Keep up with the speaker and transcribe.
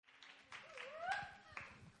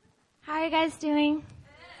How are you guys doing?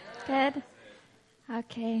 Good?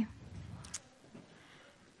 Okay.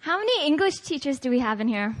 How many English teachers do we have in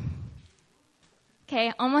here?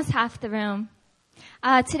 Okay, almost half the room.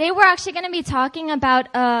 Today we're actually going to be talking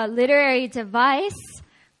about a literary device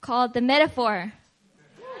called the metaphor.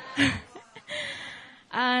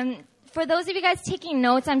 For those of you guys taking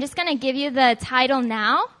notes, I'm just going to give you the title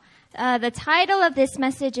now. The title of this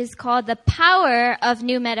message is called The Power of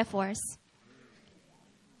New Metaphors.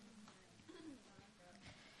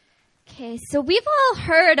 Okay, so we've all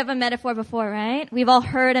heard of a metaphor before, right? We've all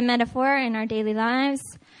heard a metaphor in our daily lives.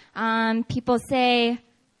 People say,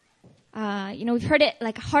 we've heard it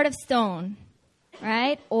like heart of stone,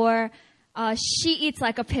 right? Or she eats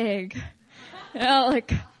like a pig.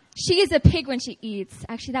 Like she is a pig when she eats.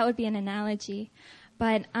 Actually, that would be an analogy.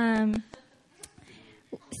 But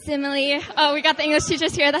simile. Oh, we got the English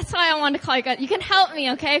teachers here. That's why I wanted to call you guys. You can help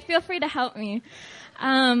me, okay? Feel free to help me.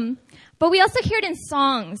 But we also hear it in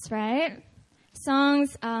songs, right?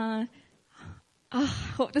 Songs, I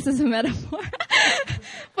hope this is a metaphor.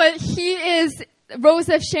 But he is Rose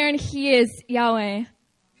of Sharon, he is Yahweh.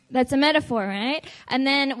 That's a metaphor, right? And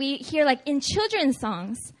then we hear like in children's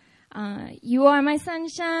songs, you are my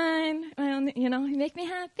sunshine, you make me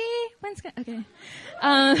happy. Okay.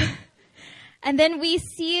 And then we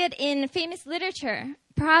see it in famous literature.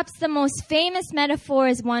 Perhaps the most famous metaphor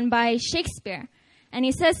is one by Shakespeare. And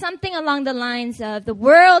he says something along the lines of, the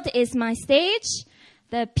world is my stage,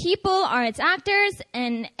 the people are its actors,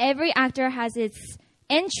 and every actor has its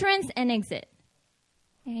entrance and exit.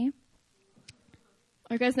 Okay?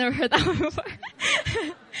 You guys never heard that one before?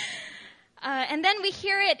 And then we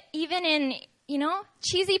hear it even in,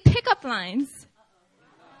 cheesy pickup lines.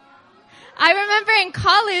 I remember in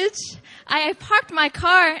college, I parked my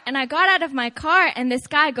car, and I got out of my car, and this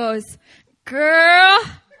guy goes, "Girl,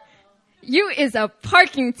 you is a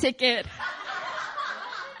parking ticket."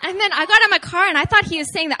 And then I got out of my car and I thought he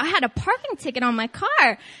was saying that I had a parking ticket on my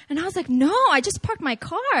car. And I was like, no, I just parked my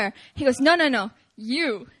car. He goes, no,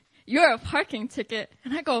 you're a parking ticket.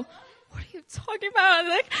 And I go, what are you talking about? I'm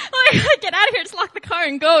like, get out of here, just lock the car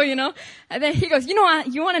and go, And then he goes, you know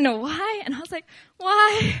what, you want to know why? And I was like,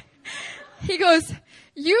 why? He goes,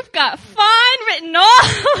 you've got fine written all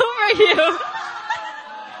over you.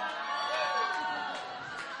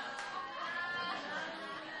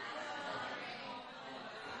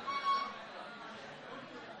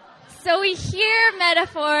 So we hear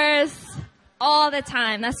metaphors all the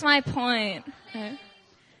time. That's my point.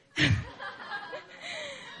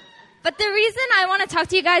 But the reason I want to talk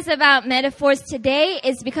to you guys about metaphors today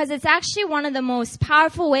is because it's actually one of the most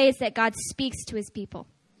powerful ways that God speaks to his people.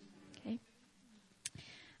 Okay.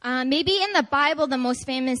 Maybe in the Bible, the most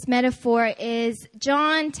famous metaphor is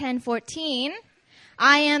John 10:14.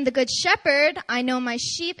 I am the good shepherd. I know my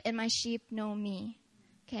sheep and my sheep know me.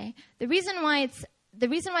 Okay. The reason why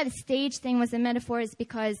the stage thing was a metaphor is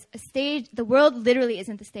because the world literally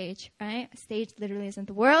isn't the stage, right? A stage literally isn't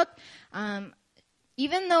the world.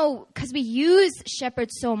 Even though, because we use shepherd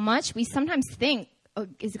so much, we sometimes think, oh,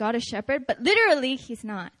 is God a shepherd? But literally, he's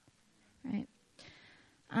not, right?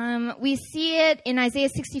 We see it in Isaiah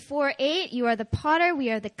 64:8. You are the potter, we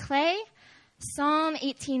are the clay. Psalm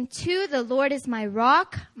 18:2. The Lord is my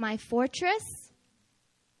rock, my fortress.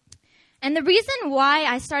 And the reason why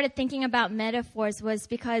I started thinking about metaphors was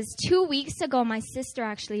because 2 weeks ago, my sister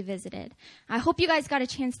actually visited. I hope you guys got a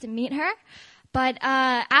chance to meet her. But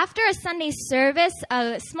after a Sunday service,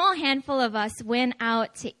 a small handful of us went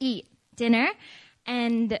out to eat dinner.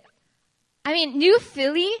 And, New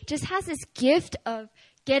Philly just has this gift of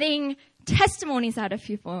getting testimonies out of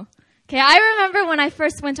people. Okay, I remember when I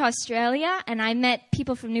first went to Australia and I met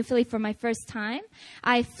people from New Philly for my first time.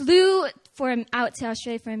 I flew out to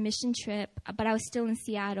Australia for a mission trip, but I was still in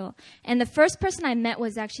Seattle. And the first person I met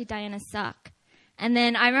was actually Diana Suck. And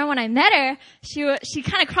then I remember when I met her, she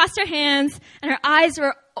kind of crossed her hands and her eyes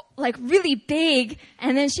were like really big.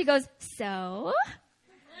 And then she goes, so?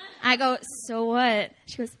 I go, so what?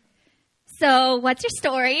 She goes, so what's your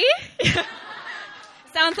story?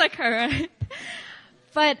 Sounds like her, right?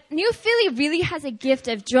 But New Philly really has a gift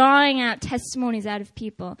of drawing out testimonies out of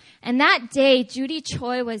people. And that day, Judy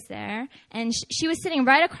Choi was there, and she was sitting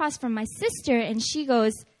right across from my sister, and she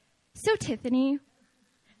goes, so Tiffany,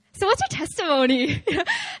 so what's your testimony?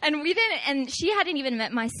 And she hadn't even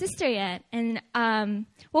met my sister yet. And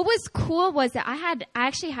what was cool was that I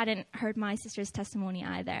actually hadn't heard my sister's testimony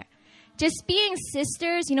either. Just being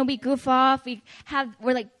sisters, we goof off,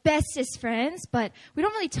 we're like bestest friends, but we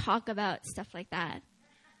don't really talk about stuff like that.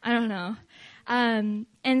 I don't know.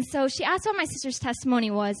 And so she asked what my sister's testimony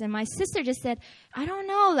was, and my sister just said, I don't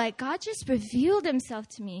know, like God just revealed himself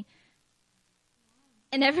to me.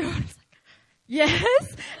 And everyone was like,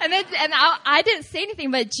 yes. And I didn't say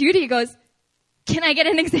anything, but Judy goes, can I get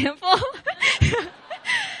an example?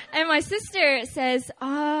 And my sister says,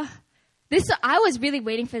 I was really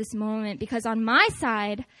waiting for this moment because on my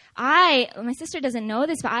side, my sister doesn't know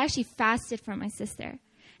this, but I actually fasted for my sister.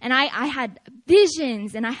 And I had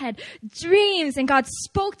visions and I had dreams and God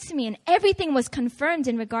spoke to me and everything was confirmed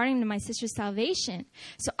in regarding to my sister's salvation.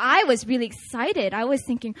 So I was really excited. I was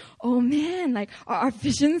thinking, oh man, like, are our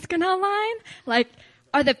visions going to align? Like,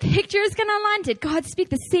 are the pictures going to align? Did God speak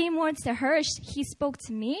the same words to her as he spoke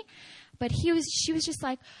to me? But she was just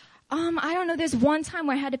like, I don't know. There's one time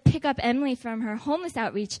where I had to pick up Emily from her homeless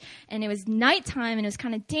outreach and it was nighttime and it was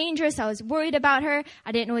kind of dangerous. I was worried about her.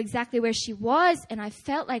 I didn't know exactly where she was and I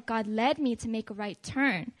felt like God led me to make a right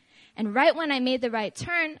turn. And right when I made the right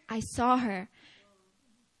turn, I saw her.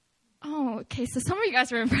 Oh, okay. So some of you guys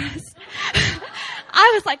were impressed.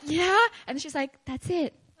 I was like, yeah. And she's like, that's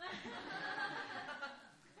it.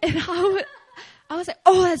 And I was like,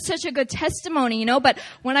 oh, that's such a good testimony, you know. But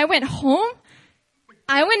when I went home,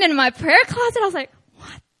 I went into my prayer closet. I was like,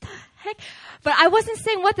 what the heck? But I wasn't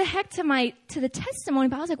saying what the heck to the testimony,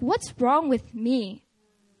 but I was like, what's wrong with me?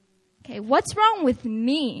 Okay, what's wrong with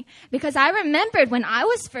me? Because I remembered when I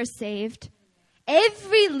was first saved,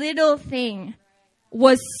 every little thing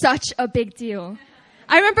was such a big deal.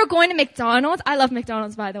 I remember going to McDonald's. I love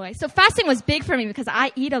McDonald's, by the way. So fasting was big for me because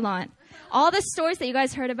I eat a lot. All the stories that you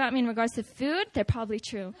guys heard about me in regards to food, they're probably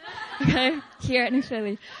true. Okay, here in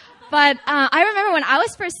Philly. But I remember when I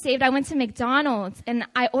was first saved, I went to McDonald's and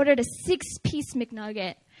I ordered a 6-piece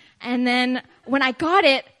McNugget. And then when I got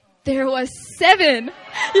it, there was 7. Yeah. And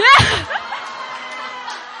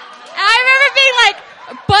I remember being like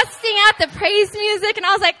busting out the praise music and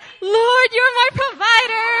I was like, Lord, you're my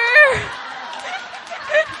provider.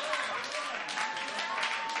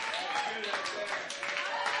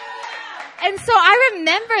 And so I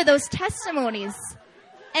remember those testimonies.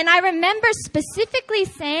 And I remember specifically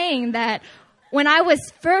saying that when I was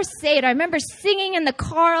first saved, I remember singing in the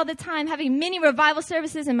car all the time, having mini revival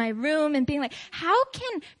services in my room and being like, how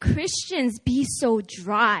can Christians be so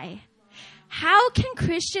dry? How can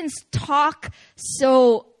Christians talk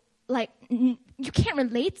so, like, you can't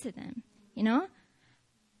relate to them, you know?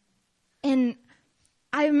 And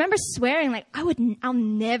I remember swearing, like, I'll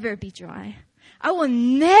never be dry. I'll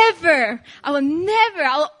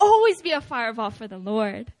always be a fireball for the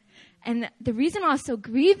Lord. And the reason I was so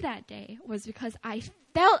grieved that day was because I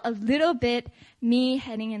felt a little bit me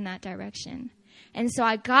heading in that direction. And so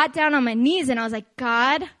I got down on my knees and I was like,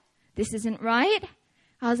 God, this isn't right.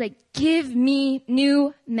 I was like, give me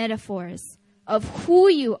new metaphors of who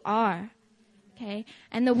you are. Okay?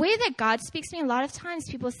 And the way that God speaks to me, a lot of times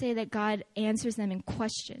people say that God answers them in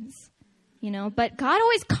questions. You know, but God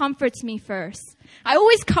always comforts me first. I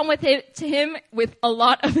always come to him with a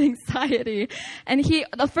lot of anxiety. And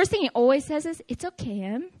the first thing he always says is, it's okay,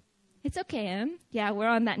 Em. It's okay, Em. Yeah, we're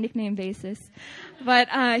on that nickname basis. But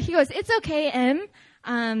he goes, it's okay, Em.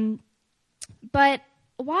 But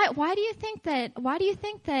why do you think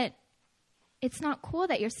that it's not cool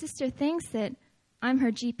that your sister thinks that I'm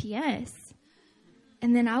her GPS?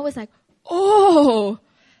 And then I was like, oh,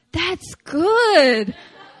 that's good.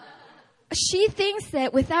 She thinks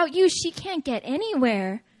that without you, she can't get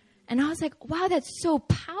anywhere. And I was like, wow, that's so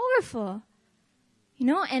powerful. You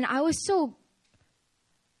know, and I was so,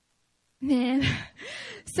 man.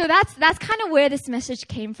 So that's kind of where this message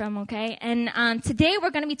came from, okay? And today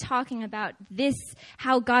we're going to be talking about this,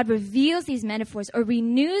 how God reveals these metaphors or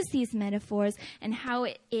renews these metaphors and how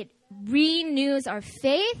it renews our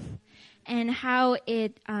faith and how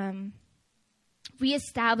it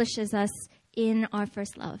reestablishes us in our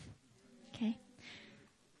first love.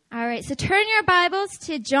 All right, so turn your Bibles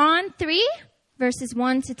to John 3, verses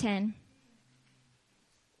 1 to 10.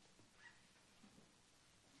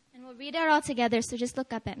 And we'll read it all together, so just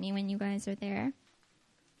look up at me when you guys are there.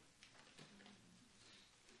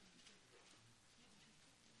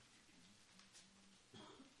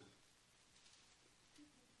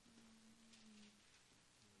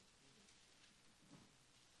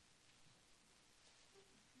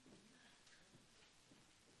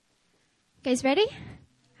 Guys ready?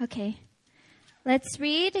 Okay. Let's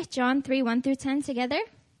read John 3, 1 through 10 together.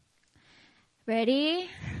 Ready?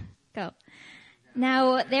 Go.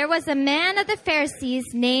 Now, there was a man of the Pharisees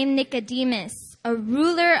named Nicodemus, a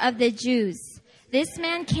ruler of the Jews. This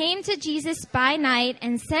man came to Jesus by night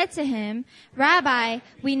and said to him, Rabbi,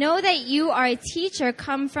 we know that you are a teacher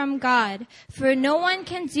come from God, for no one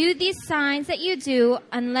can do these signs that you do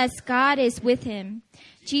unless God is with him.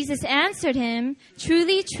 Jesus answered him,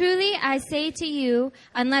 "Truly, truly, I say to you,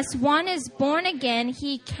 unless one is born again,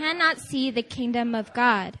 he cannot see the kingdom of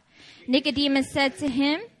God." Nicodemus said to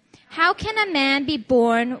him, "How can a man be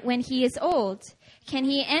born when he is old? Can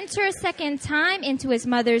he enter a second time into his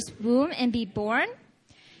mother's womb and be born?"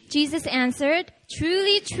 Jesus answered,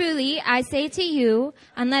 "Truly, truly, I say to you,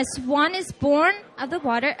 unless one is born of the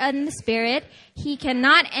water and the Spirit, he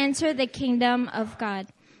cannot enter the kingdom of God.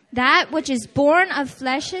 That which is born of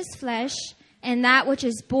flesh is flesh, and that which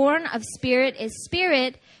is born of spirit is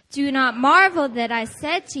spirit. Do not marvel that I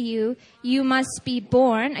said to you, you must be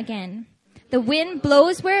born again. The wind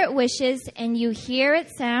blows where it wishes, and you hear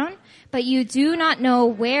its sound, but you do not know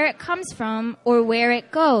where it comes from or where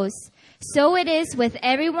it goes. So it is with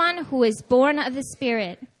everyone who is born of the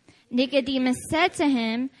Spirit." Nicodemus said to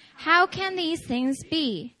him, "How can these things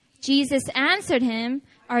be?" Jesus answered him,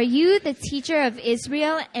 "Are you the teacher of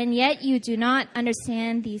Israel, and yet you do not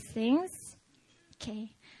understand these things?"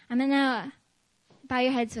 Okay, I'm going to bow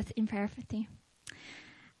your heads in prayer with me.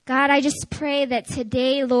 God, I just pray that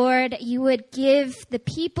today, Lord, you would give the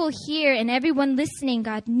people here and everyone listening,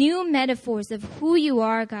 God, new metaphors of who you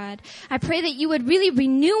are, God. I pray that you would really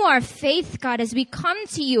renew our faith, God, as we come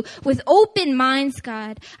to you with open minds,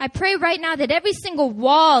 God. I pray right now that every single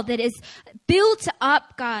wall that is built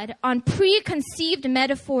up, God, on preconceived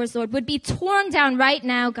metaphors, Lord, would be torn down right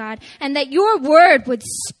now, God, and that your word would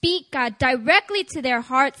speak, God, directly to their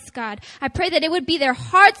hearts, God. I pray that it would be their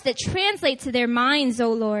hearts that translate to their minds,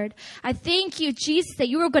 oh Lord. I thank you, Jesus, that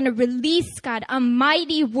you are going to release, God, a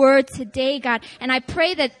mighty word today, God. And I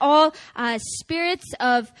pray that all spirits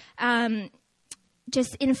of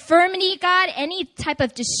just infirmity, God, any type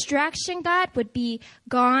of distraction, God, would be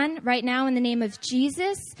gone right now in the name of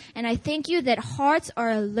Jesus. And I thank you that hearts are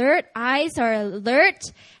alert, eyes are alert,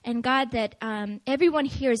 and God, that everyone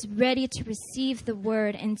here is ready to receive the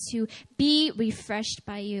word and to be refreshed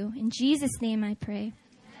by you. In Jesus' name I pray.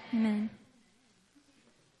 Amen.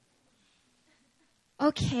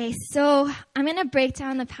 Okay, so I'm going to break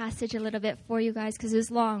down the passage a little bit for you guys because it was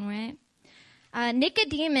long, right?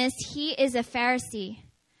 Nicodemus, he is a Pharisee,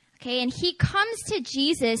 okay, and he comes to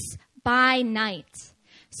Jesus by night.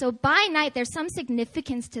 So by night, there's some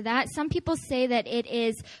significance to that. Some people say that it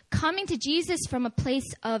is coming to Jesus from a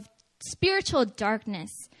place of spiritual darkness,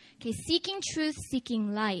 okay, seeking truth,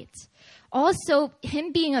 seeking light. Also,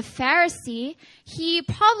 him being a Pharisee, he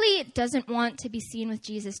probably doesn't want to be seen with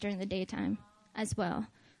Jesus during the daytime as well,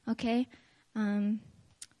 okay?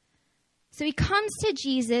 So he comes to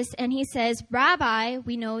Jesus and he says, "Rabbi,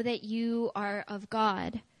 we know that you are of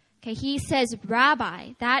God." Okay, he says,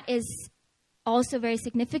 "Rabbi." That is also very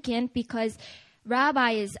significant because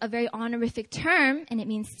rabbi is a very honorific term and it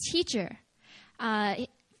means teacher.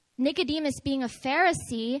 Nicodemus being a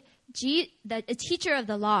Pharisee, a teacher of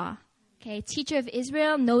the law, okay, teacher of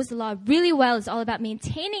Israel, knows the law really well, is all about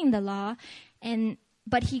maintaining the law,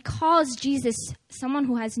 but he calls Jesus, someone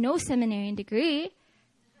who has no seminary degree,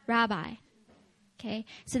 Rabbi. Okay,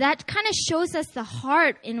 so that kind of shows us the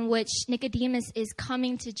heart in which Nicodemus is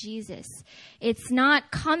coming to Jesus. It's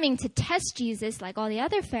not coming to test Jesus like all the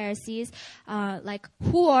other Pharisees, like,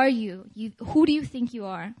 who are you? Who do you think you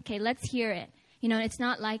are? Okay, let's hear it. You know, it's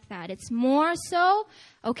not like that. It's more so,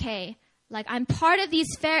 okay, like I'm part of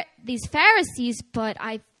these Pharisees, but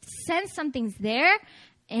I sense something's there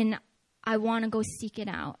and I want to go seek it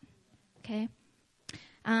out. Okay,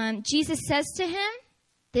 Jesus says to him,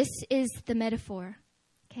 this is the metaphor,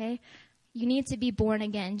 okay? You need to be born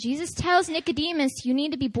again. Jesus tells Nicodemus, you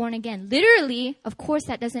need to be born again. Literally, of course,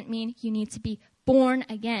 that doesn't mean you need to be born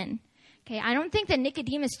again, okay? I don't think that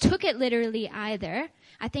Nicodemus took it literally either.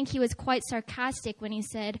 I think he was quite sarcastic when he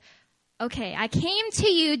said, okay, I came to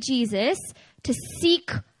you, Jesus, to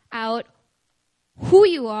seek out who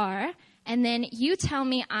you are, and then you tell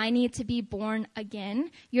me I need to be born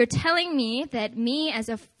again. You're telling me that me as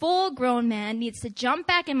a full-grown man needs to jump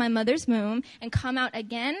back in my mother's womb and come out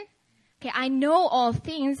again? Okay, I know all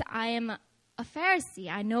things. I am a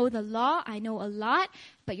Pharisee. I know the law. I know a lot.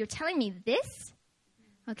 But you're telling me this?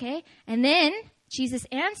 Okay, and then Jesus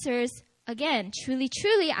answers again, "Truly,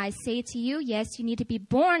 truly, I say to you, yes, you need to be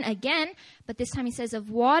born again." But this time he says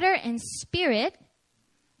of water and spirit,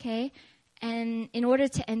 okay, and in order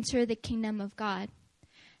to enter the kingdom of God.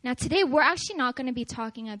 Now today we're actually not going to be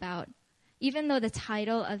talking about, even though the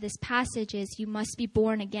title of this passage is "You must be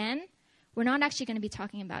born again," we're not actually going to be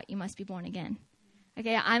talking about "You must be born again."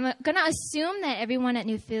 Okay, I'm going to assume that everyone at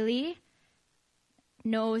New Philly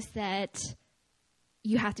knows that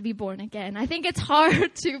you have to be born again. I think it's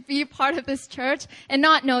hard to be part of this church and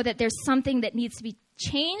not know that there's something that needs to be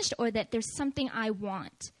changed or that there's something I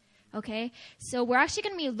want. Okay? So we're actually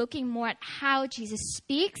going to be looking more at how Jesus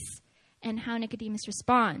speaks and how Nicodemus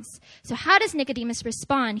responds. So how does Nicodemus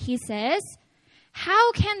respond? He says,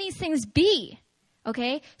 how can these things be?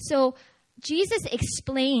 Okay? So Jesus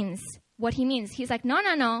explains what he means. He's like,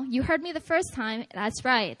 no. You heard me the first time. That's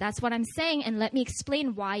right. That's what I'm saying. And let me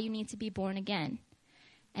explain why you need to be born again.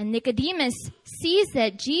 And Nicodemus sees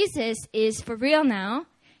that Jesus is for real now.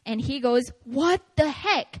 And he goes, what the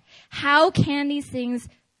heck? How can these things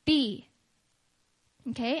be?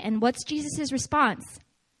 Okay. And what's Jesus' response?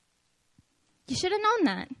 You should have known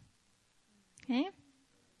that. Okay.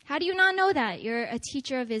 How do you not know that? You're a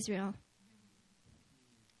teacher of Israel.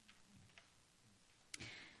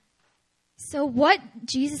 So what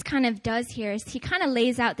Jesus kind of does here is he kind of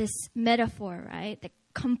lays out this metaphor, right, that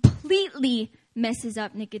completely messes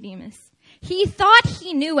up Nicodemus. He thought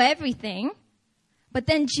he knew everything, but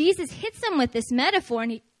then Jesus hits him with this metaphor,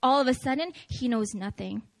 and all of a sudden, he knows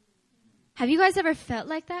nothing. Have you guys ever felt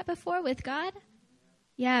like that before with God?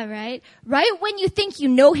 Yeah, right? Right when you think you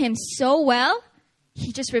know him so well,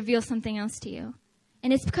 he just reveals something else to you.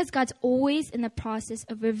 And it's because God's always in the process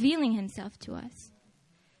of revealing himself to us.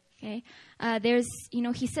 Okay,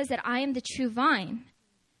 he says that I am the true vine.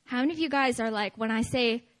 How many of you guys are like, when I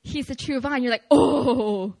say he's the true vine, you're like,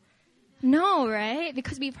 oh, no, right?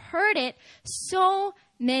 Because we've heard it so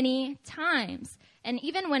many times. And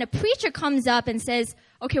even when a preacher comes up and says,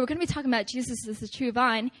 okay, we're going to be talking about Jesus as the true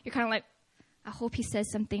vine, you're kind of like, I hope he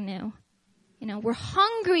says something new. You know, we're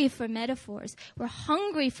hungry for metaphors. We're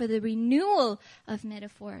hungry for the renewal of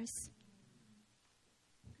metaphors.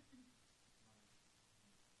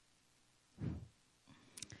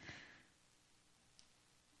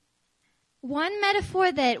 One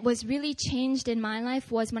metaphor that was really changed in my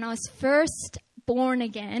life was when I was first born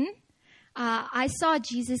again. I saw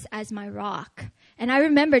Jesus as my rock. And I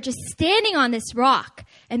remember just standing on this rock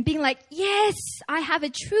and being like, yes, I have a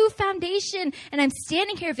true foundation and I'm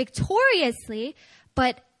standing here victoriously.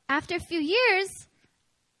 But after a few years,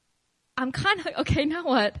 I'm kind of like, okay, now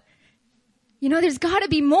what? You know, there's got to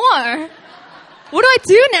be more. What do I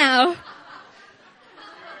do now?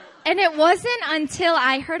 And it wasn't until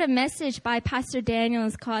I heard a message by Pastor Daniel.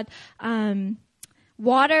 It's called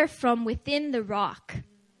Water from Within the Rock,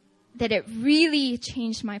 that it really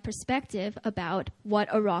changed my perspective about what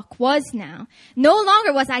a rock was now. No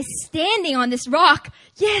longer was I standing on this rock.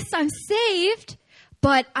 Yes, I'm saved.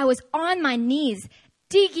 But I was on my knees,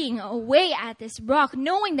 digging away at this rock,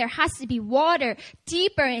 knowing there has to be water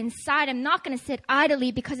deeper inside. I'm not going to sit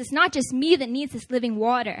idly because it's not just me that needs this living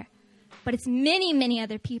water, but it's many, many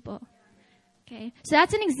other people. Okay, so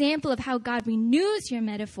that's an example of how God renews your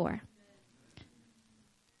metaphor.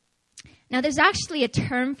 Now, there's actually a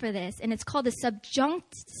term for this, and it's called the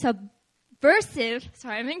subversive.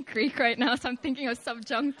 Sorry, I'm in Greek right now, so I'm thinking of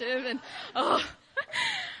subjunctive,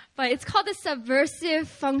 but it's called the subversive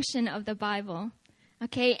function of the Bible.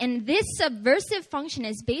 Okay, and this subversive function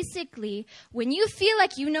is basically when you feel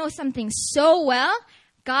like you know something so well,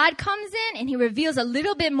 God comes in and he reveals a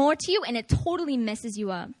little bit more to you and it totally messes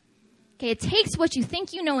you up. Okay, it takes what you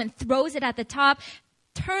think you know and throws it at the top,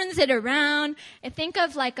 turns it around. And think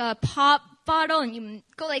of like a pop bottle and you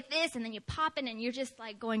go like this and then you pop it and you're just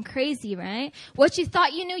like going crazy, right? What you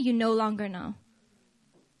thought you knew, you no longer know.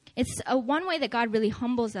 It's one way that God really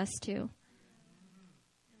humbles us too.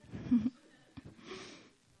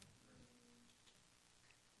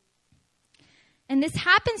 And this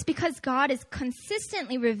happens because God is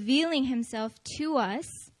consistently revealing himself to us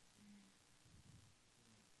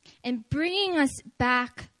and bringing us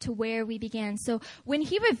back to where we began. So when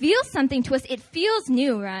he reveals something to us, it feels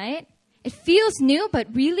new, right? It feels new,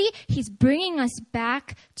 but really he's bringing us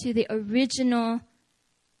back to the original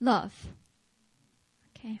love.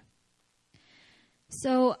 Okay.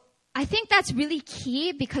 So I think that's really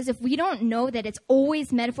key, because if we don't know that it's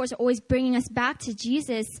always metaphors are always bringing us back to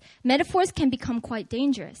Jesus, metaphors can become quite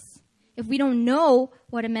dangerous. If we don't know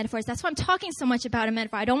what a metaphor is, that's why I'm talking so much about a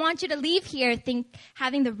metaphor. I don't want you to leave here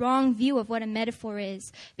having the wrong view of what a metaphor is,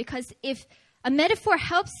 because if a metaphor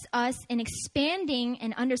helps us in expanding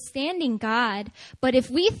and understanding God, but if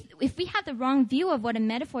we have the wrong view of what a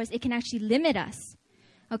metaphor is, it can actually limit us.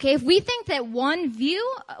 Okay, if we think that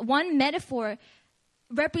one metaphor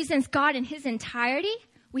represents God in his entirety,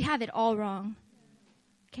 we have it all wrong.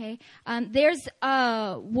 Okay, there's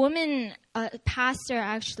a woman, a pastor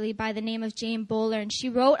actually, by the name of Jane Bowler, and she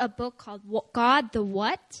wrote a book called God the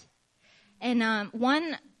What? And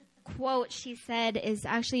one quote she said is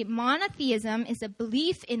actually, monotheism is a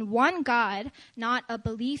belief in one God, not a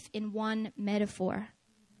belief in one metaphor.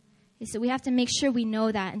 Okay, so we have to make sure we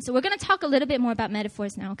know that. And so we're going to talk a little bit more about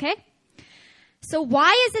metaphors now, okay? So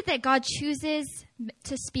why is it that God chooses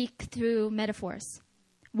to speak through metaphors?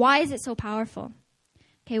 Why is it so powerful?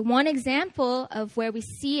 Okay, one example of where we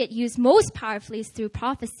see it used most powerfully is through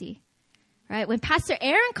prophecy. Right? When Pastor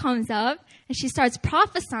Erin comes up and she starts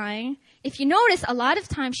prophesying, if you notice, a lot of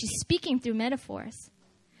times she's speaking through metaphors.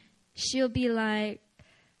 She'll be like,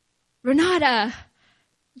 Renata,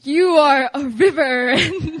 you are a river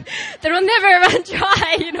that'll never run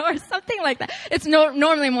dry, or something like that. It's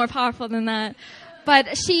normally more powerful than that.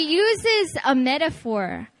 But she uses a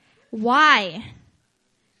metaphor. Why?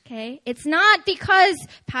 Okay? It's not because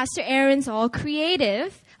Pastor Erin's all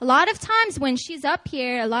creative. A lot of times when she's up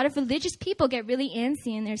here, a lot of religious people get really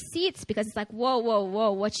antsy in their seats because it's like, whoa, whoa,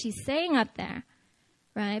 whoa, what she's saying up there,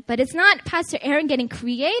 right? But it's not Pastor Erin getting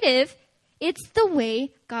creative. It's the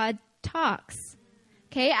way God talks,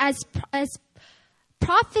 okay? As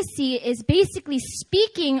prophecy is basically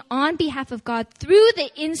speaking on behalf of God through the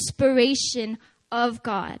inspiration of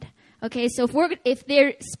God, okay? So if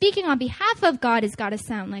they're speaking on behalf of God, it's got to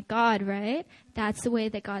sound like God, right? That's the way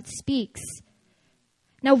that God speaks.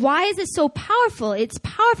 Now, why is it so powerful? It's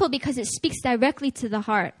powerful because it speaks directly to the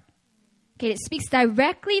heart. Okay, it speaks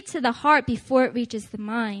directly to the heart before it reaches the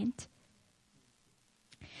mind.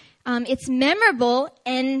 It's memorable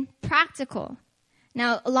and practical.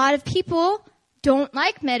 Now, a lot of people don't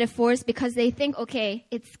like metaphors because they think, okay,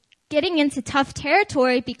 it's getting into tough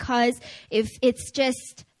territory because if it's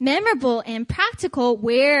just memorable and practical,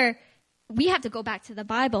 where we have to go back to the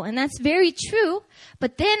Bible. And that's very true.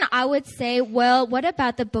 But then I would say, well, what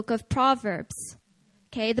about the book of Proverbs?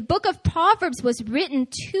 Okay, the book of Proverbs was written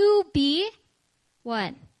to be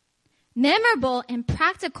what? Memorable and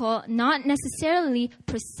practical, not necessarily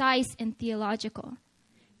precise and theological.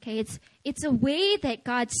 Okay, it's a way that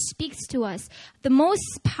God speaks to us. The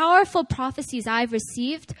most powerful prophecies I've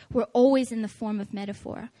received were always in the form of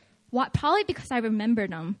metaphor. What? Probably because I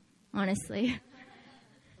remembered them, honestly.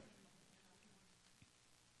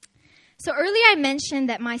 So earlier I mentioned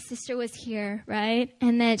that my sister was here, right?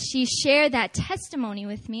 And that she shared that testimony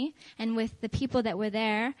with me and with the people that were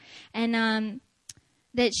there. And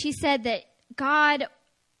that she said that God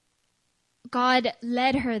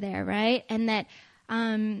led her there, right? And that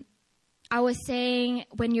I was saying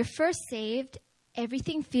when you're first saved,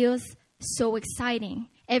 everything feels so exciting.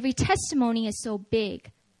 Every testimony is so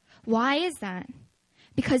big. Why is that?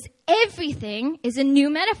 Because everything is a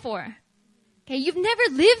new metaphor. Okay, you've never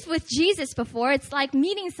lived with Jesus before. It's like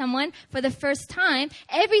meeting someone for the first time.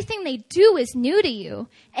 Everything they do is new to you.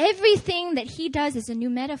 Everything that he does is a new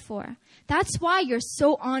metaphor. That's why you're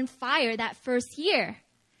so on fire that first year,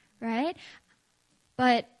 right?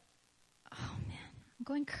 But, oh man, I'm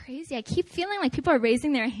going crazy. I keep feeling like people are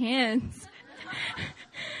raising their hands.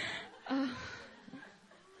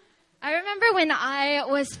 I remember when I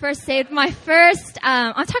was first saved, I'm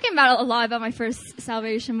talking about a lot about my first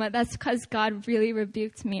salvation, but that's because God really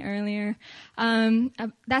rebuked me earlier.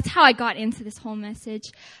 That's how I got into this whole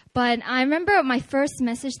message. But I remember my first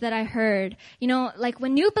message that I heard, like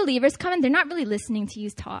when new believers come in, they're not really listening to you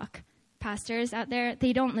talk. Pastors out there,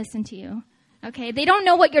 they don't listen to you. Okay? They don't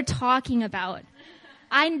know what you're talking about.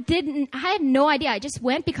 I had no idea. I just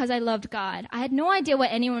went because I loved God. I had no idea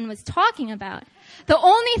what anyone was talking about. The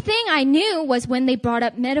only thing I knew was when they brought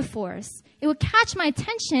up metaphors. It would catch my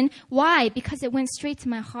attention. Why? Because it went straight to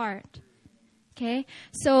my heart. Okay?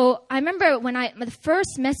 So I remember the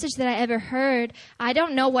first message that I ever heard, I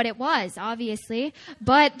don't know what it was, obviously,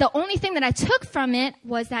 but the only thing that I took from it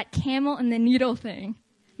was that camel and the needle thing.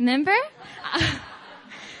 Remember?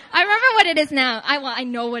 I remember what it is now. I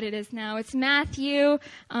know what it is now. It's Matthew.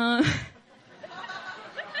 Let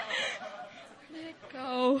it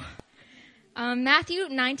go. Matthew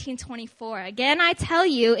 19:24. Again, I tell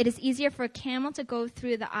you, it is easier for a camel to go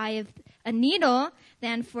through the eye of a needle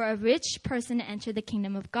than for a rich person to enter the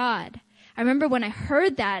kingdom of God. I remember when I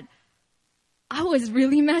heard that, I was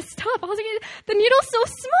really messed up. I was like, the needle's so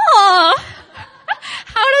small.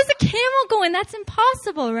 How does a camel go in? That's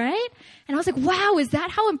impossible, right? And I was like, wow, is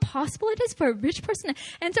that how impossible it is for a rich person to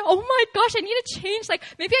enter? Oh my gosh, I need to change. Like,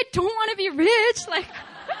 maybe I don't want to be rich. Like,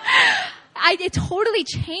 it totally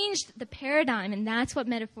changed the paradigm, and that's what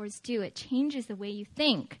metaphors do. It changes the way you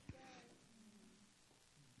think.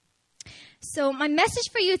 So my message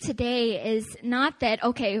for you today is not that,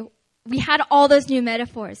 okay, we had all those new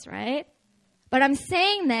metaphors, right? But I'm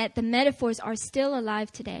saying that the metaphors are still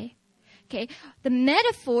alive today. Okay, the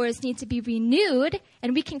metaphors need to be renewed,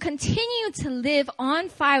 and we can continue to live on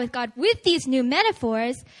fire with God with these new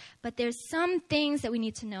metaphors, but there's some things that we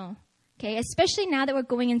need to know. Okay, especially now that we're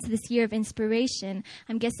going into this year of inspiration.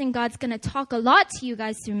 I'm guessing God's going to talk a lot to you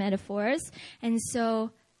guys through metaphors, and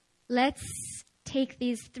so let's take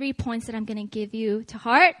these 3 points that I'm going to give you to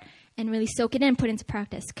heart and really soak it in and put it into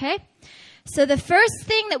practice, okay? So the first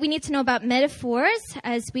thing that we need to know about metaphors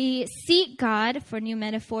as we seek God for new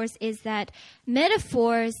metaphors is that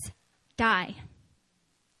metaphors die,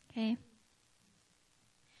 okay?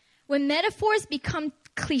 When metaphors become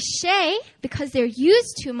cliche because they're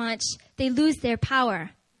used too much, they lose their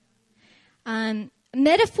power.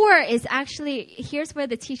 Metaphor is actually, here's where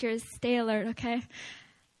the teachers stay alert, okay?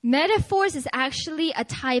 Metaphors is actually a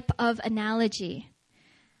type of analogy.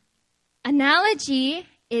 Analogy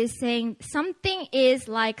is saying something is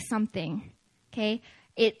like something, okay?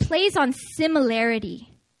 It plays on similarity.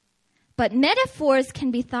 But metaphors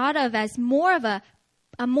can be thought of as more of a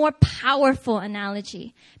more powerful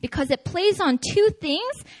analogy because it plays on two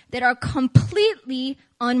things that are completely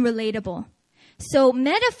unrelatable. So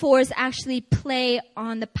metaphors actually play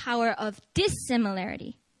on the power of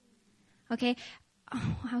dissimilarity. Okay?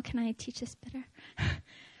 Oh, how can I teach this better?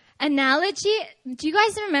 Analogy, do you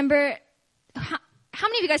guys remember, how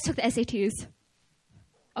many of you guys took the SATs?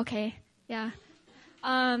 Okay, yeah.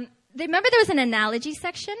 Remember there was an analogy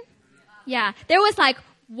section? Yeah, there was like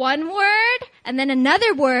one word and then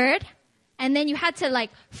another word, and then you had to like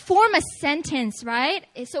form a sentence, right?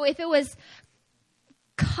 So if it was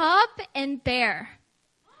cub and bear.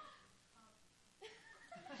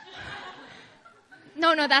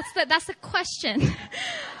 No, that's the question.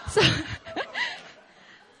 So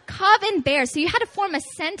cub and bear. So you had to form a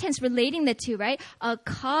sentence relating the two, right? A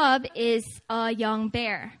cub is a young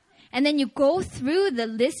bear. And then you go through the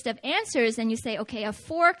list of answers and you say, okay, a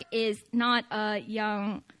fork is not a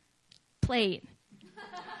young plate.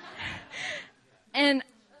 And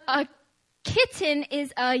a kitten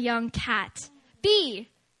is a young cat. B,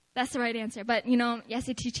 that's the right answer. But,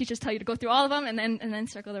 SAT teachers tell you to go through all of them and then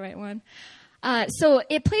circle the right one. So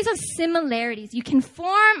it plays on similarities. You can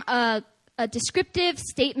form a descriptive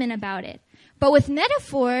statement about it. But with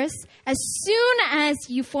metaphors, as soon as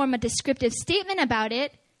you form a descriptive statement about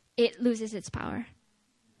it, it loses its power.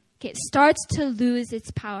 Okay, it starts to lose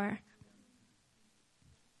its power.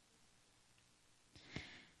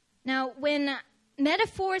 Now, when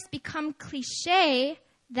metaphors become cliche,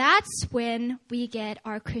 that's when we get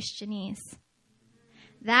our Christianese.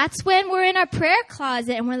 That's when we're in our prayer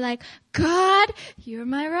closet and we're like, God, you're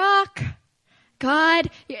my rock.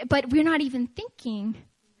 God, but we're not even thinking.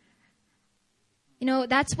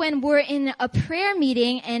 That's when we're in a prayer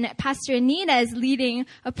meeting and Pastor Anita is leading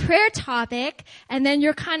a prayer topic and then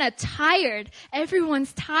you're kind of tired.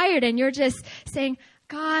 Everyone's tired and you're just saying,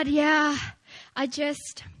 God, yeah,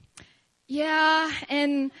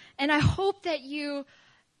 and I hope that you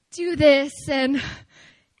do this, and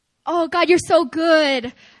oh God, you're so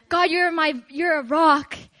good. God, you're a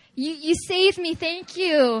rock. You saved me, thank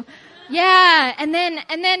you. Yeah, and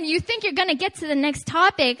then you think you're gonna get to the next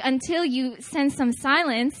topic until you sense some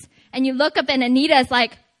silence, and you look up and Anita's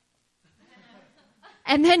like,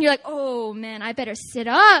 and then you're like, oh man, I better sit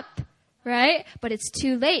up, right? But it's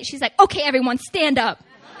too late. She's like, okay, everyone, stand up.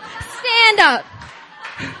 Stand up.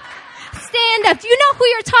 Stand up. Do you know who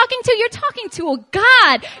you're talking to? You're talking to a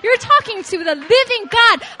God. You're talking to the living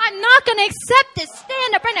God. I'm not going to accept this.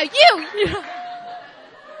 Stand up right now. You.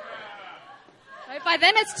 Right? By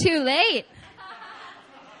then it's too late.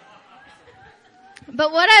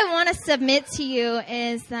 But what I want to submit to you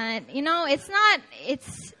is that, it's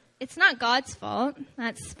not God's fault.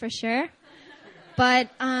 That's for sure. But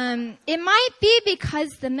it might be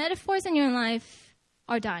because the metaphors in your life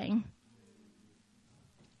are dying.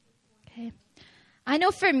 Okay. I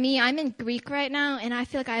know for me, I'm in Greek right now, and I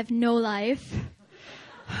feel like I have no life.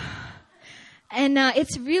 And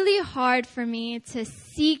it's really hard for me to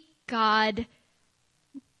seek God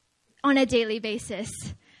on a daily basis,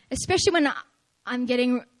 especially when I'm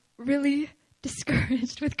getting really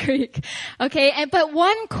discouraged with Greek. Okay, but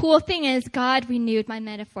one cool thing is God renewed my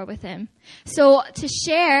metaphor with him. So to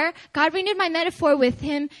share, God renewed my metaphor with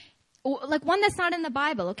him, like one that's not in the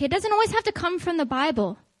Bible. Okay, it doesn't always have to come from the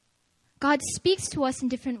Bible. God speaks to us in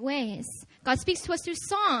different ways. God speaks to us through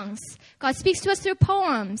songs. God speaks to us through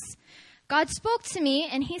poems. God spoke to me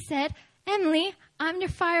and he said, Emily, I'm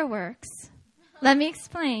your fireworks. Let me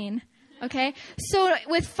explain. Okay? So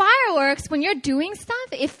with fireworks, when you're doing stuff,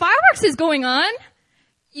 if fireworks is going on,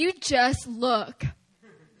 you just look.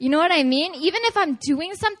 You know what I mean? Even if I'm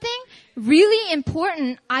doing something really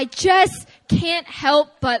important, I just can't help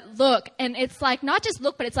but look. And it's like, not just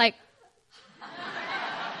look, but it's like,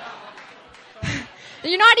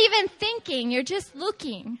 you're not even thinking, you're just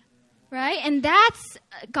looking, right? And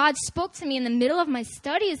God spoke to me in the middle of my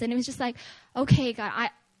studies, and it was just like, okay, God,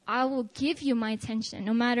 I will give you my attention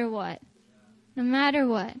no matter what. No matter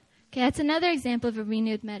what. Okay, that's another example of a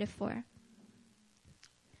renewed metaphor.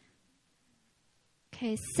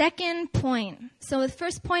 Okay, second point. So the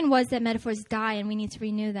first point was that metaphors die and we need to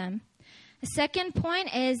renew them. The second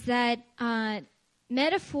point is that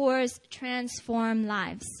metaphors transform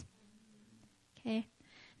lives. Okay,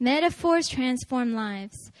 metaphors transform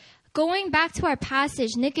lives. Going back to our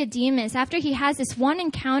passage, Nicodemus, after he has this one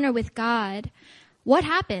encounter with God, what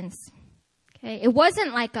happens? Okay, it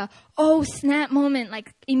wasn't like a, oh, snap moment,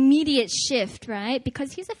 like immediate shift, right?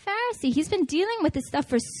 Because he's a Pharisee. He's been dealing with this stuff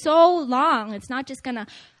for so long. It's not just going to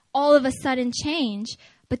all of a sudden change.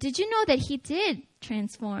 But did you know that he did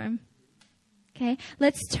transform? Okay,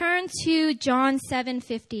 let's turn to John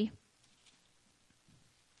 7:50.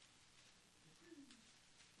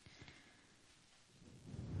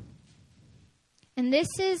 And this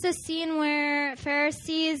is a scene where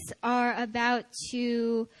Pharisees are about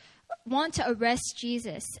to want to arrest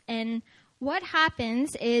Jesus. And what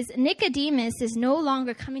happens is Nicodemus is no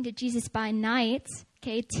longer coming to Jesus by night,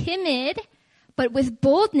 okay, timid, but with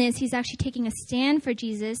boldness, he's actually taking a stand for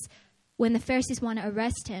Jesus when the Pharisees want to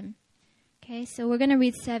arrest him. Okay, so we're going to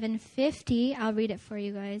read 7:50. I'll read it for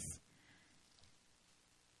you guys.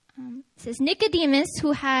 It says, Nicodemus,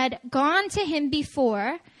 who had gone to him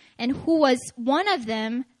before, and who was one of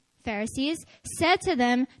them, Pharisees, said to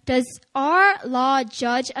them, does our law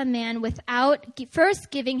judge a man without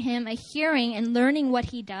first giving him a hearing and learning what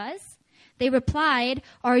he does? They replied,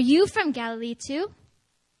 are you from Galilee too?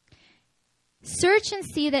 Search and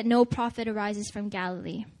see that no prophet arises from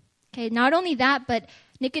Galilee. Okay, not only that, but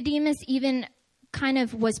Nicodemus even kind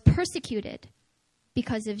of was persecuted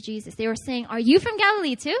because of Jesus. They were saying, are you from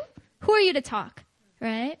Galilee too? Who are you to talk?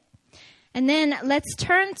 Right? And then let's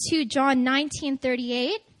turn to John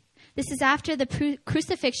 19:38. This is after the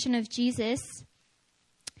crucifixion of Jesus.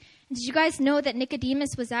 Did you guys know that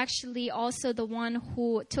Nicodemus was actually also the one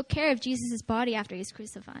who took care of Jesus' body after he was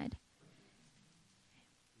crucified?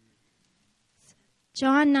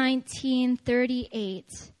 John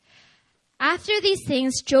 19:38. After these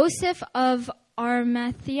things, Joseph of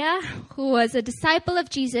Arimathea, who was a disciple of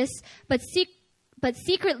Jesus, but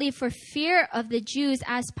secretly for fear of the Jews,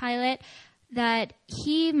 asked Pilate that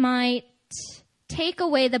he might take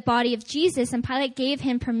away the body of Jesus, and Pilate gave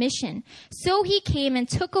him permission. So he came and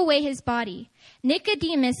took away his body.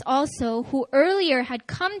 Nicodemus also, who earlier had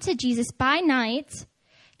come to Jesus by night,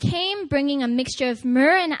 came bringing a mixture of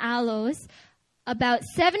myrrh and aloes, about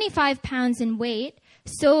 75 pounds in weight.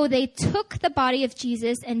 So they took the body of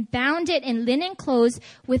Jesus and bound it in linen clothes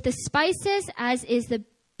with the spices, as is the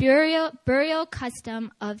burial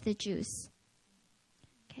custom of the Jews.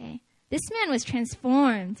 Okay. This man was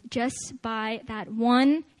transformed just by that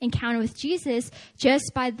one encounter with Jesus,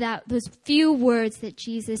 just by those few words that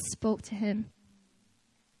Jesus spoke to him.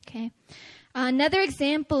 Okay. Another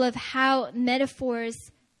example of how metaphors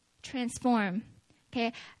transform.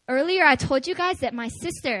 Okay. Earlier I told you guys that my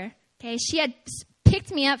sister, okay, she had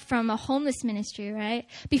picked me up from a homeless ministry, right?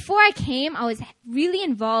 Before I came, I was really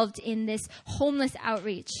involved in this homeless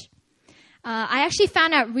outreach. I actually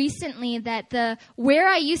found out recently that where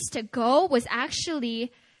I used to go was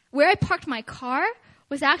actually, where I parked my car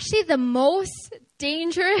was actually the most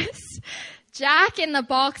dangerous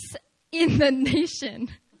jack-in-the-box in the nation.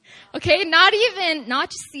 Okay, not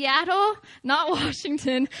just Seattle, not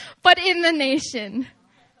Washington, but in the nation.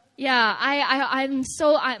 Yeah,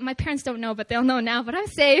 my parents don't know, but they'll know now, but I'm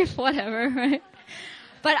safe, whatever, right?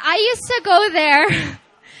 But I used to go there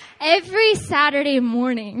every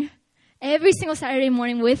single Saturday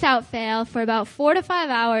morning without fail for about 4 to 5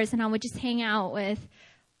 hours, and I would just hang out with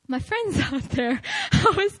my friends out there.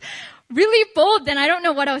 I was really bold, and I don't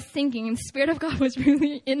know what I was thinking, and the Spirit of God was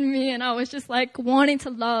really in me, and I was just like wanting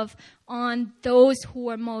to love on those who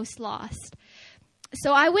were most lost.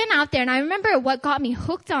 So I went out there, and I remember what got me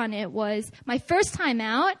hooked on it was my first time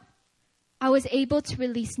out, I was able to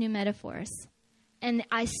release new metaphors. And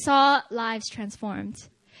I saw lives transformed.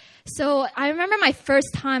 So I remember my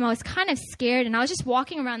first time, I was kind of scared, and I was just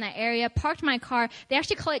walking around that area, parked my car. They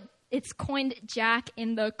actually call it's coined Jack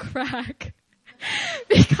in the Crack.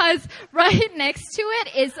 Because right next to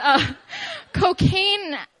it is a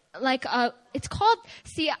cocaine, it's called,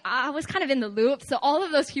 I was kind of in the loop, so all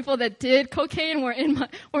of those people that did cocaine were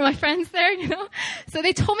my friends there, you know? So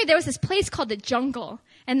they told me there was this place called the Jungle,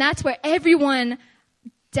 and that's where everyone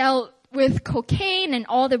dealt with cocaine and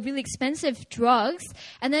all the really expensive drugs.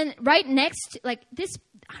 And then right next, I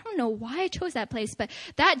don't know why I chose that place, but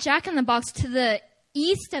that Jack in the Box, to the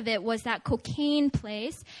east of it was that cocaine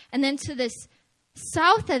place, and then to this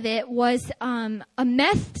south of it was a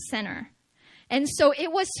meth center. And so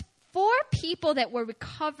it was for people that were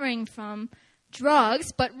recovering from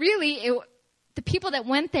drugs, but really the people that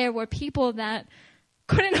went there were people that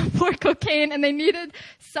couldn't afford cocaine and they needed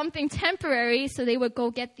something temporary, so they would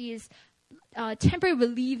go get these temporary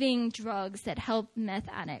relieving drugs that help meth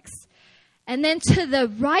addicts. And then to the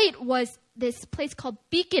right was this place called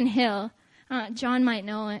Beacon Hill. John might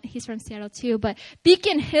know it. He's from Seattle too. But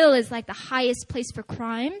Beacon Hill is like the highest place for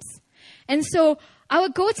crimes. And so I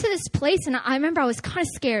would go to this place, and I remember I was kind of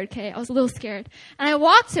scared, okay? I was a little scared. And I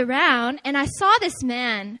walked around, and I saw this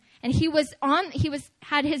man, and he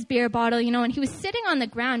had his beer bottle, and he was sitting on the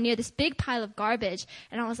ground near this big pile of garbage.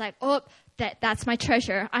 And I was like, oh, that's my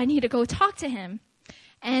treasure. I need to go talk to him.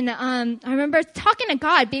 And I remember talking to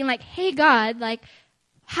God, being like, hey, God, like,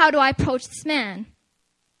 how do I approach this man?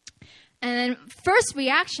 And then first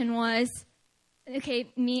reaction was, okay,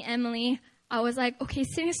 me, Emily, I was like, okay,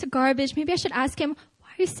 sitting next to garbage. Maybe I should ask him, why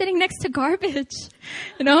are you sitting next to garbage?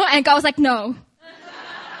 And God was like, no,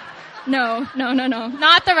 not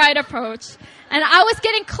the right approach. And I was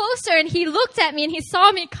getting closer, and he looked at me, and he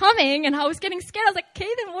saw me coming, and I was getting scared. I was like, okay,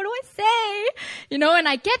 then what do I say? And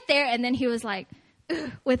I get there, and then he was like,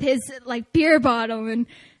 with his like beer bottle,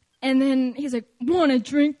 and then he's like, want a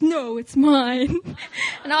drink? No, it's mine.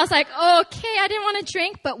 And I was like, okay, I didn't want to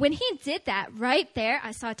drink. But when he did that, right there,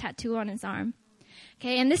 I saw a tattoo on his arm.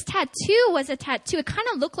 Okay, and this tattoo was a tattoo. It kind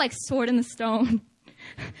of looked like Sword in the Stone.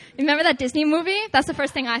 Remember that Disney movie? That's the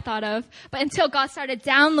first thing I thought of. But until God started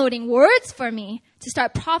downloading words for me to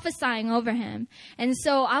start prophesying over him. And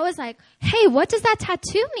so I was like, hey, what does that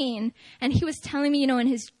tattoo mean? And he was telling me, in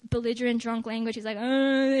his belligerent drunk language, he's like,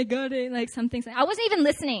 I got it, like something. I wasn't even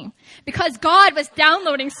listening because God was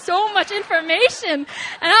downloading so much information. And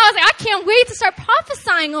I was like, I can't wait to start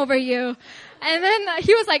prophesying over you. And then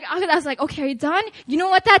he was like, I was like, okay, are you done? You know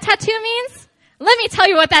what that tattoo means? Let me tell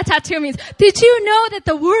you what that tattoo means. Did you know that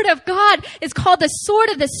the Word of God is called the sword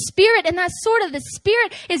of the Spirit, and that sword of the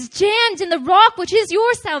Spirit is jammed in the rock, which is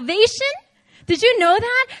your salvation? Did you know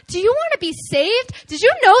that? Do you want to be saved? Did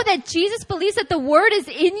you know that Jesus believes that the Word is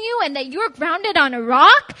in you and that you're grounded on a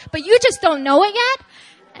rock, but you just don't know it yet?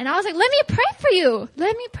 And I was like, let me pray for you.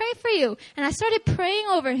 Let me pray for you. And I started praying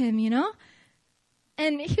over him,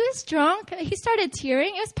 And he was drunk. He started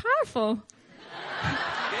tearing. It was powerful.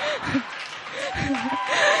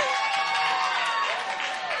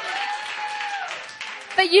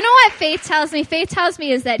 But you know what faith tells me? Faith tells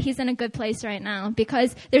me is that he's in a good place right now,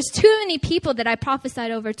 because there's too many people that I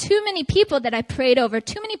prophesied over, too many people that I prayed over,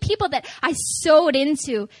 too many people that I sowed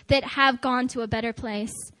into that have gone to a better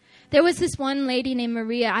place. There was this one lady named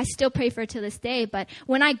Maria. I still pray for her to this day, but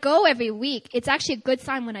when I go every week, it's actually a good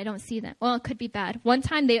sign when I don't see them. Well, it could be bad. One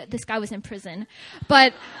time this guy was in prison,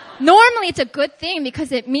 but normally it's a good thing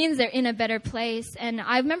because it means they're in a better place. And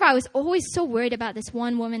I remember I was always so worried about this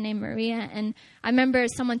one woman named Maria, and I remember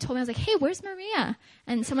someone told me, I was like, hey, where's Maria?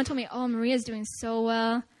 And someone told me, oh, Maria's doing so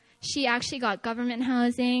well. She actually got government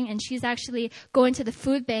housing, and she's actually going to the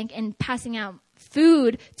food bank and passing out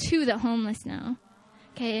food to the homeless now.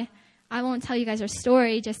 Okay. I won't tell you guys her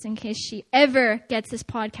story just in case she ever gets this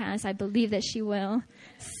podcast. I believe that she will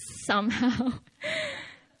somehow.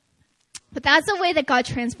 But that's the way that God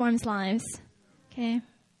transforms lives. Okay?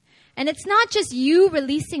 And it's not just you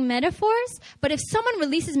releasing metaphors, but if someone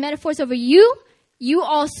releases metaphors over you, you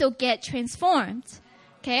also get transformed.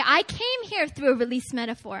 Okay? I came here through a release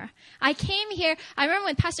metaphor. I remember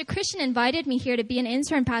when Pastor Christian invited me here to be an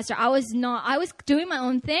intern pastor, I was doing my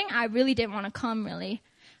own thing. I really didn't want to come, really.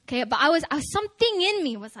 Okay, but I was something in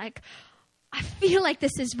me was like, I feel like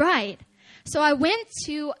this is right. So I went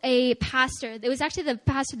to a pastor. It was actually the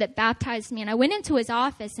pastor that baptized me. And I went into his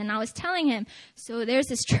office and I was telling him, so there's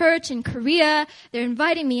this church in Korea. They're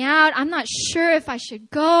inviting me out. I'm not sure if I should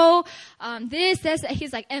go. This.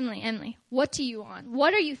 He's like, Emily, what do you want?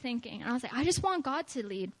 What are you thinking? And I was like, I just want God to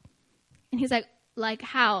lead. And he's like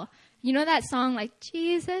how? You know that song, like,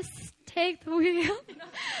 Jesus, take the wheel?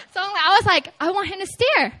 Song, I was like, I want him to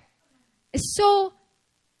steer. It's so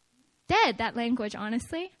dead, that language,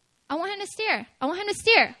 honestly. I want him to steer. I want him to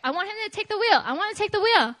steer. I want him to take the wheel. I want him to take the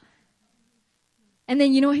wheel. And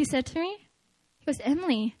then you know what he said to me? He goes,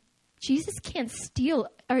 Emily, Jesus can't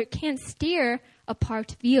steer a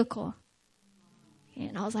parked vehicle.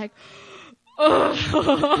 And I was like,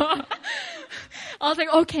 oh. I was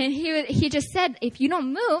like, okay. And he just said, if you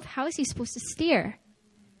don't move, how is he supposed to steer?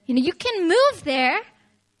 You can move there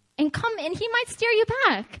and come, and he might steer you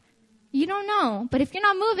back. You don't know. But if you're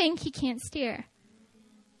not moving, he can't steer.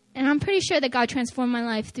 And I'm pretty sure that God transformed my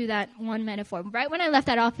life through that one metaphor. Right when I left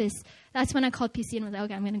that office, that's when I called PC and was like,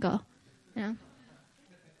 okay, I'm going to go. Yeah.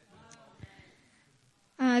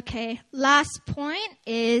 Okay. Last point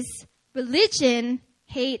is religion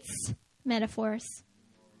hates metaphors.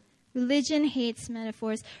 Religion hates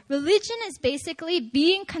metaphors. Religion is basically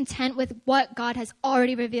being content with what God has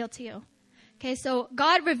already revealed to you. Okay, so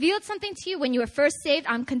God revealed something to you when you were first saved.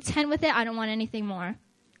 I'm content with it. I don't want anything more.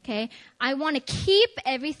 Okay, I want to keep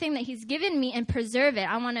everything that he's given me and preserve it.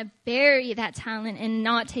 I want to bury that talent and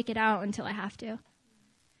not take it out until I have to.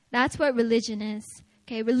 That's what religion is.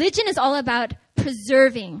 Okay, religion is all about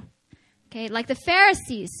preserving. Okay, like the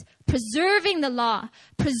Pharisees, preserving the law,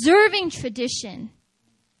 preserving tradition,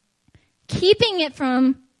 keeping it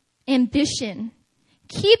from ambition,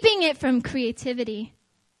 keeping it from creativity.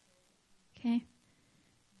 Okay.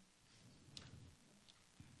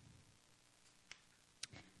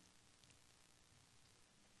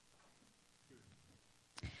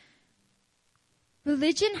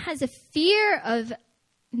 Religion has a fear of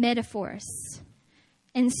metaphors.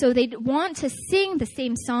 And so they want to sing the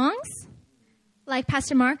same songs. Like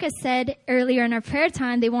Pastor Marcus said earlier in our prayer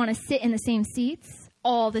time, they want to sit in the same seats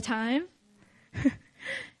all the time.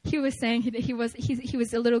 He was saying he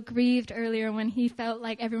was a little grieved earlier when he felt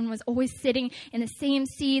like everyone was always sitting in the same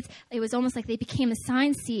seats. It was almost like they became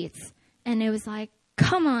assigned seats. And it was like,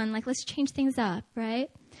 come on, like let's change things up, right?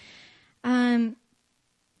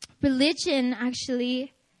 Religion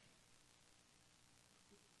actually...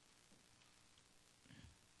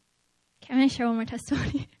 Can I share one more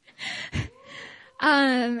testimony?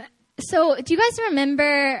 So do you guys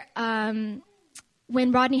remember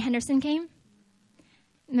when Rodney Henderson came?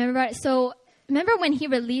 Remember when he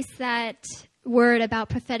released that word about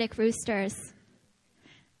prophetic roosters?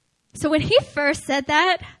 So when he first said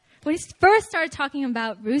that, when he first started talking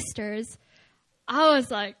about roosters, I was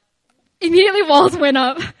like, immediately walls went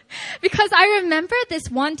up. Because I remember this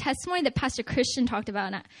one testimony that Pastor Christian talked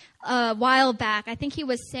about a while back. I think he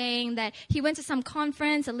was saying that he went to some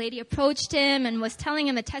conference, a lady approached him and was telling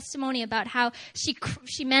him a testimony about how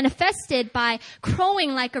she manifested by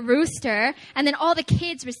crowing like a rooster, and then all the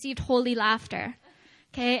kids received holy laughter.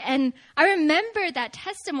 Okay, and I remember that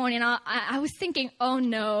testimony, and I was thinking, oh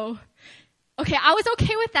no. Okay, I was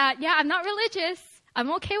okay with that. Yeah, I'm not religious.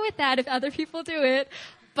 I'm okay with that if other people do it.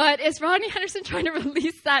 But is Rodney Henderson trying to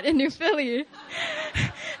release that in New Philly?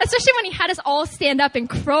 Especially when he had us all stand up and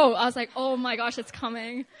crow. I was like, oh my gosh, it's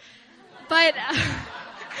coming. But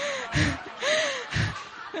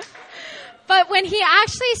when he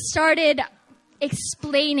actually started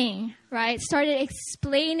explaining, right? Started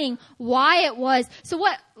explaining why it was. So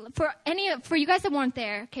what, for you guys that weren't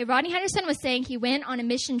there, okay, Rodney Henderson was saying he went on a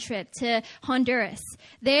mission trip to Honduras.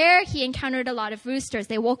 There, he encountered a lot of roosters.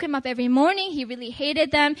 They woke him up every morning. He really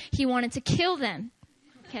hated them. He wanted to kill them.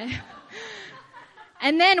 Okay.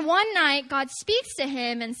 And then one night, God speaks to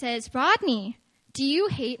him and says, Rodney, do you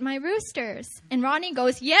hate my roosters? And Rodney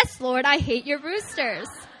goes, yes, Lord, I hate your roosters.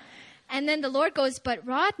 And then the Lord goes, but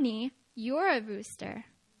Rodney, you're a rooster.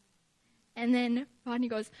 And then Rodney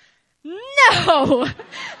goes, no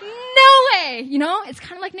way. You know, it's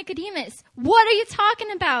kind of like Nicodemus. What are you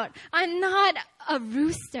talking about? I'm not a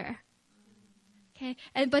rooster. Okay.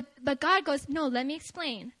 But God goes, no, let me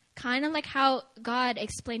explain. Kind of like how God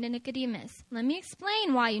explained to Nicodemus. Let me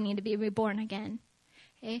explain why you need to be reborn again.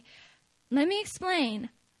 Okay. Let me explain.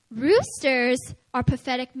 Roosters are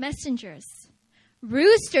prophetic messengers.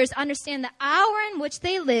 Roosters understand the hour in which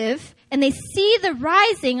they live, and they see the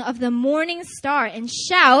rising of the morning star and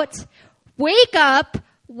shout, wake up,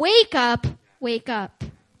 wake up, wake up.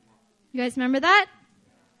 You guys remember that?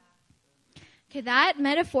 Okay, that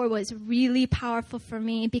metaphor was really powerful for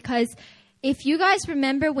me because if you guys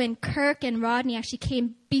remember when Kirk and Rodney actually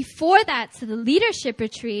came before that to the leadership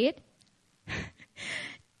retreat,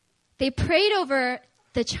 they prayed over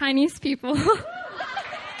the Chinese people.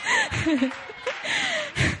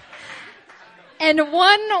 And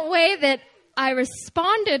one way that I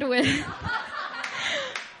responded with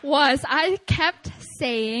was I kept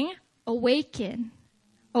saying, awaken,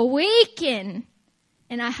 awaken.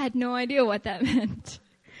 And I had no idea what that meant.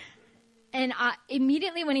 And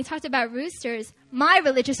immediately when he talked about roosters, my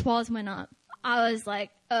religious walls went up. I was like,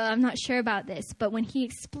 I'm not sure about this. But when he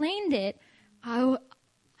explained it,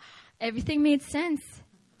 everything made sense.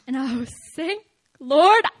 And I was saying,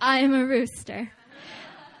 Lord, I am a rooster.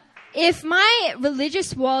 If my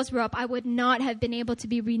religious walls were up, I would not have been able to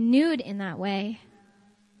be renewed in that way.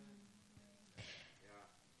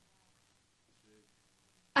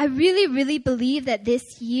 I really, really believe that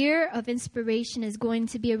this year of inspiration is going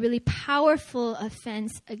to be a really powerful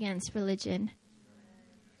offense against religion.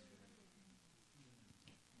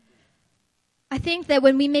 I think that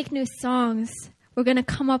when we make new songs, we're going to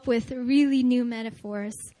come up with really new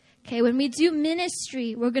metaphors. Okay, when we do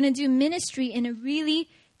ministry, we're going to do ministry in a really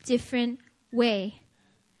different way.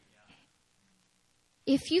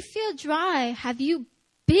 If you feel dry, have you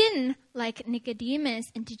been like Nicodemus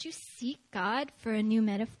and did you seek God for a new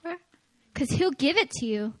metaphor? Because he'll give it to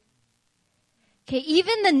you. Okay,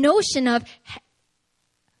 even the notion of,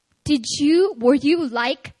 were you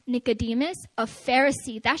like Nicodemus, a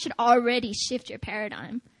Pharisee? That should already shift your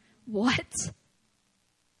paradigm. What?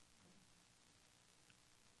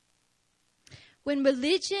 When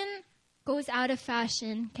religion goes out of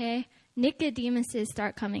fashion, okay, Nicodemuses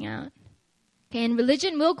start coming out. Okay, and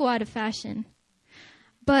religion will go out of fashion.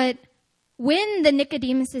 But when the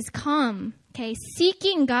Nicodemuses come, okay,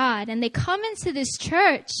 seeking God, and they come into this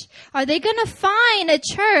church, are they going to find a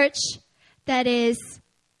church that is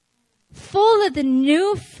full of the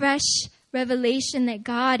new, fresh revelation that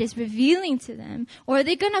God is revealing to them? Or are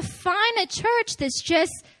they going to find a church that's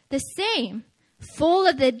just the same, full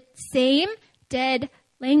of the same dead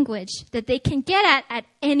language that they can get at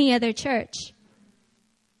any other church?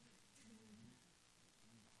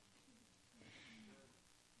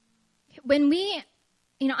 When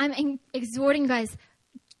I'm exhorting you guys,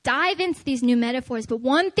 dive into these new metaphors. But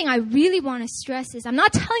one thing I really want to stress is I'm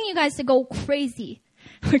not telling you guys to go crazy.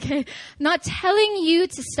 Okay? I'm not telling you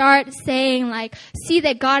to start saying like, see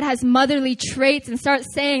that God has motherly traits and start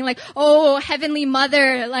saying like, oh, Heavenly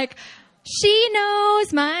Mother, like, she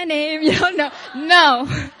knows my name. No.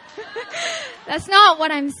 That's not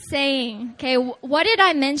what I'm saying. Okay? What did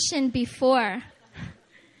I mention before?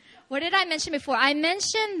 I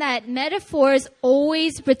mentioned that metaphors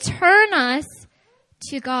always return us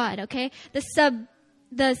to God, okay? The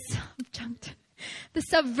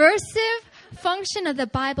subversive function of the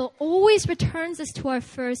Bible always returns us to our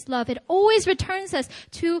first love. It always returns us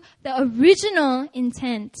to the original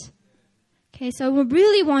intent. Okay, so I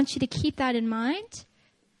really want you to keep that in mind.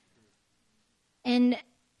 And,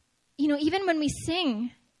 even when we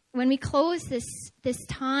sing, when we close this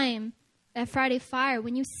time, at Friday Fire,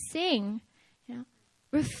 when you sing,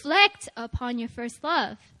 reflect upon your first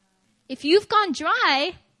love. If you've gone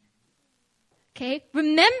dry, okay,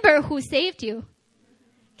 remember who saved you.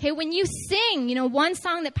 Okay, when you sing, one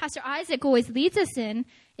song that Pastor Isaac always leads us in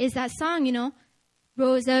is that song,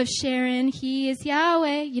 Rose of Sharon, He is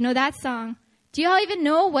Yahweh. That song. Do y'all even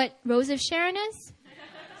know what Rose of Sharon is?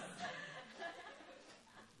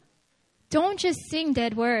 Don't just sing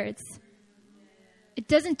dead words. It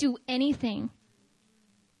doesn't do anything.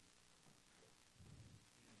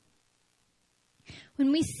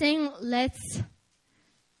 When we sing, let's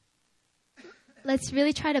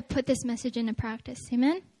really try to put this message into practice.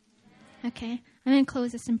 Amen? Okay. I'm going to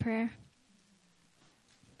close this in prayer.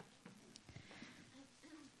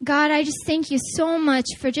 God, I just thank you so much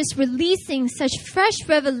for just releasing such fresh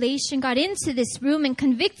revelation, God, into this room and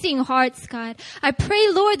convicting hearts, God. I pray,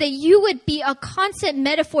 Lord, that you would be a constant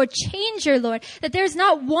metaphor changer, Lord, that there's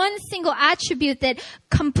not one single attribute that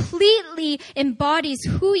completely embodies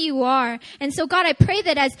who you are. And so, God, I pray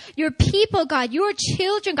that as your people, God, your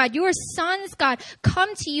children, God, your sons, God,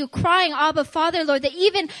 come to you crying, Abba, Father, Lord, that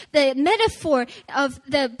even the metaphor of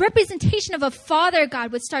the representation of a father,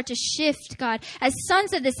 God, would start to shift, God, as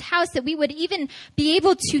sons of this house, that we would even be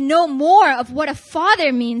able to know more of what a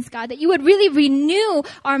father means, God, that you would really renew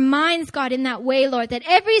our minds, God, in that way, Lord, that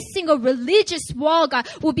every single religious wall, God,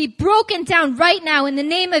 will be broken down right now in the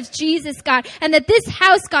name of Jesus, God, and that this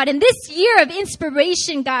house, God, and this year of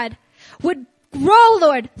inspiration, God, would grow,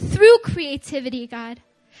 Lord, through creativity, God,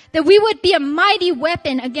 that we would be a mighty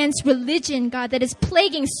weapon against religion, God, that is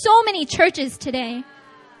plaguing so many churches today.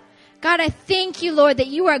 God, I thank you, Lord, that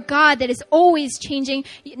you are God that is always changing,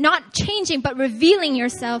 not changing, but revealing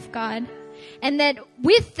yourself, God. And that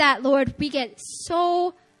with that, Lord, we get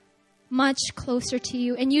so much closer to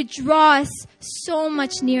you and you draw us so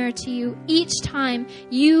much nearer to you each time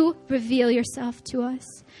you reveal yourself to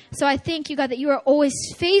us. So I thank you, God, that you are always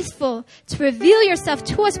faithful to reveal yourself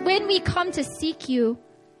to us when we come to seek you.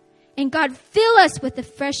 And God, fill us with the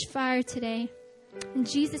fresh fire today. In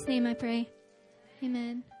Jesus' name I pray.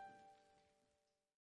 Amen.